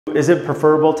Is it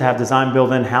preferable to have design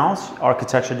build in-house,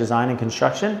 architecture, design, and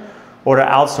construction, or to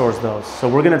outsource those? So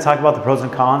we're going to talk about the pros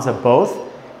and cons of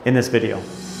both in this video.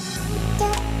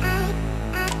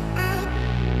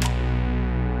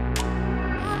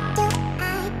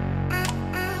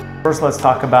 First, let's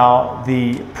talk about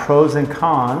the pros and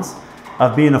cons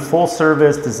of being a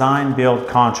full-service design build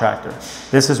contractor.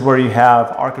 This is where you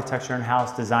have architecture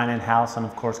in-house, design in-house, and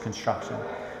of course construction.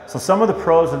 So some of the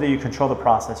pros are that you control the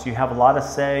process. You have a lot of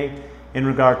say in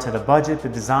regard to the budget, the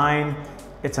design.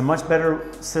 It's a much better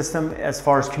system as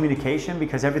far as communication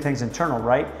because everything's internal,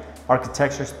 right?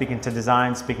 Architecture speaking to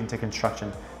design, speaking to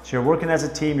construction. So you're working as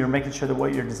a team, you're making sure that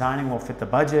what you're designing will fit the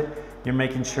budget. You're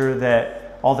making sure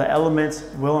that all the elements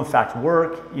will in fact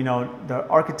work. You know, the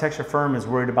architecture firm is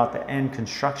worried about the end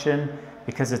construction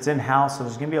because it's in-house, so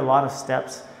there's gonna be a lot of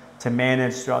steps to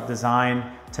manage throughout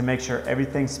design to make sure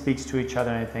everything speaks to each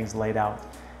other and everything's laid out.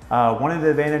 One of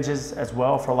the advantages as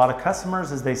well for a lot of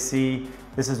customers is they see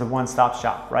this is a one-stop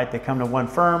shop, right? They come to one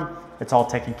firm, it's all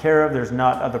taken care of, there's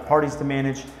not other parties to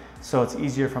manage, so it's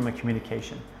easier from a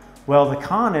communication. Well, the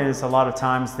con is a lot of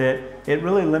times that it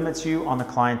really limits you on the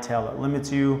clientele. It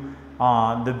limits you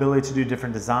on the ability to do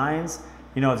different designs.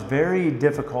 You know, it's very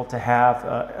difficult to have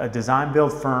a design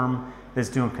build firm that's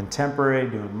doing contemporary,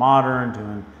 doing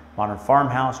modern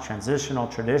farmhouse, transitional,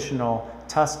 traditional,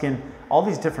 Tuscan, all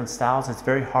these different styles. It's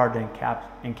very hard to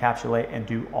encapsulate and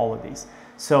do all of these.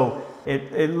 So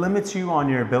it limits you on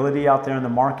your ability out there in the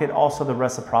market. Also the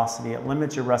reciprocity, it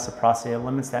limits your reciprocity. It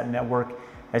limits that network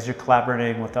as you're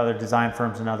collaborating with other design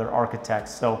firms and other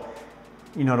architects. So,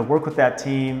 you know, to work with that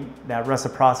team, that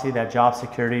reciprocity, that job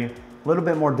security, a little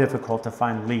bit more difficult to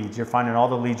find leads. You're finding all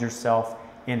the leads yourself,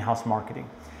 in-house marketing.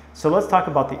 So let's talk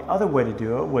about the other way to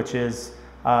do it, which is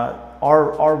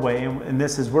our way, and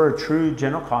this is we're a true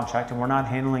general contractor. We're not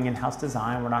handling in-house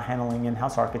design, we're not handling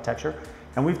in-house architecture,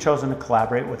 and we've chosen to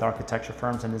collaborate with architecture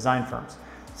firms and design firms.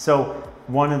 So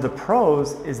one of the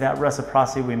pros is that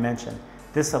reciprocity we mentioned.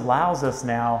 This allows us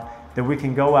now that we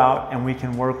can go out and we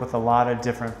can work with a lot of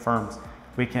different firms.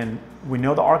 We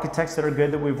know the architects that are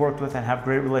good that we've worked with and have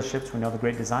great relationships. We know the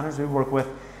great designers we work with,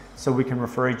 so we can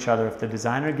refer each other. If the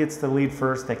designer gets the lead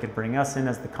first, they could bring us in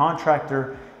as the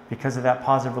contractor because of that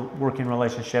positive working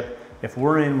relationship. If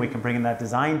we're in, we can bring in that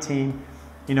design team,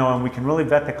 you know, and we can really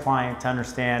vet the client to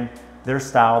understand their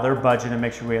style, their budget, and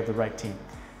make sure we have the right team.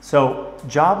 So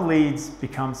job leads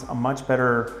becomes a much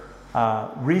better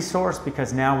resource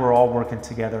because now we're all working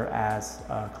together as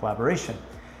a collaboration.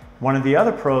 One of the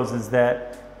other pros is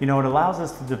that, you know, it allows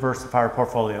us to diversify our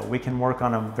portfolio. We can work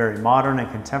on a very modern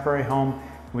and contemporary home.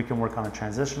 We can work on a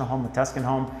transitional home, a Tuscan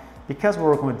home. Because we're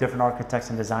working with different architects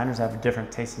and designers that have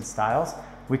different tastes and styles,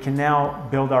 we can now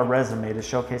build our resume to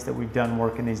showcase that we've done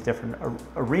work in these different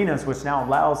arenas, which now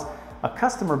allows a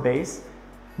customer base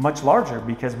much larger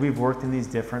because we've worked in these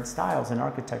different styles in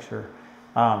architecture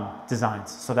designs.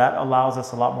 So that allows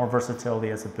us a lot more versatility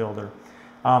as a builder.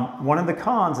 One of the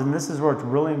cons, and this is where it's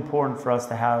really important for us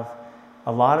to have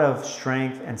a lot of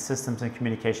strength and systems and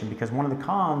communication, because one of the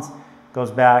cons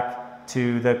goes back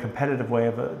to the competitive way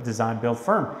of a design build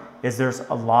firm, is there's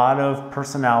a lot of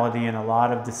personality and a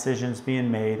lot of decisions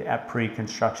being made at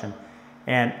pre-construction.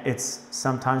 And it's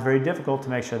sometimes very difficult to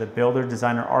make sure that builder,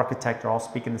 designer, architect are all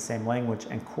speaking the same language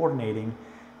and coordinating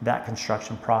that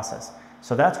construction process.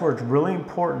 So that's where it's really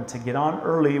important to get on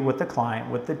early with the client,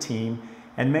 with the team,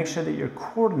 and make sure that you're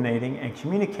coordinating and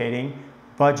communicating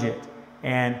budget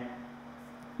and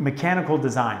mechanical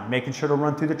design, making sure to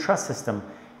run through the truss system,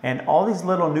 and all these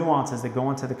little nuances that go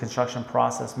into the construction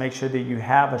process. Make sure that you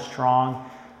have a strong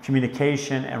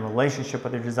communication and relationship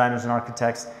with your designers and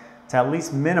architects to at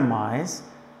least minimize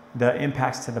the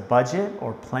impacts to the budget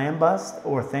or plan bust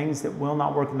or things that will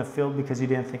not work in the field because you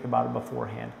didn't think about it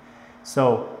beforehand.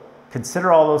 So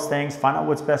consider all those things, find out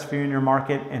what's best for you in your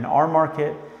market. In our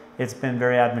market, it's been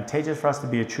very advantageous for us to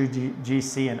be a true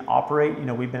GC and operate. You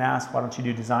know, we've been asked, why don't you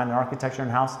do design and architecture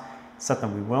in-house?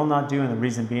 Something we will not do, and the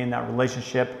reason being that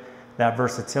relationship, that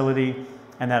versatility,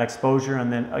 and that exposure,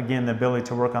 and then again, the ability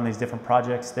to work on these different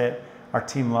projects that our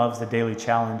team loves, the daily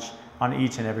challenge on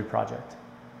each and every project.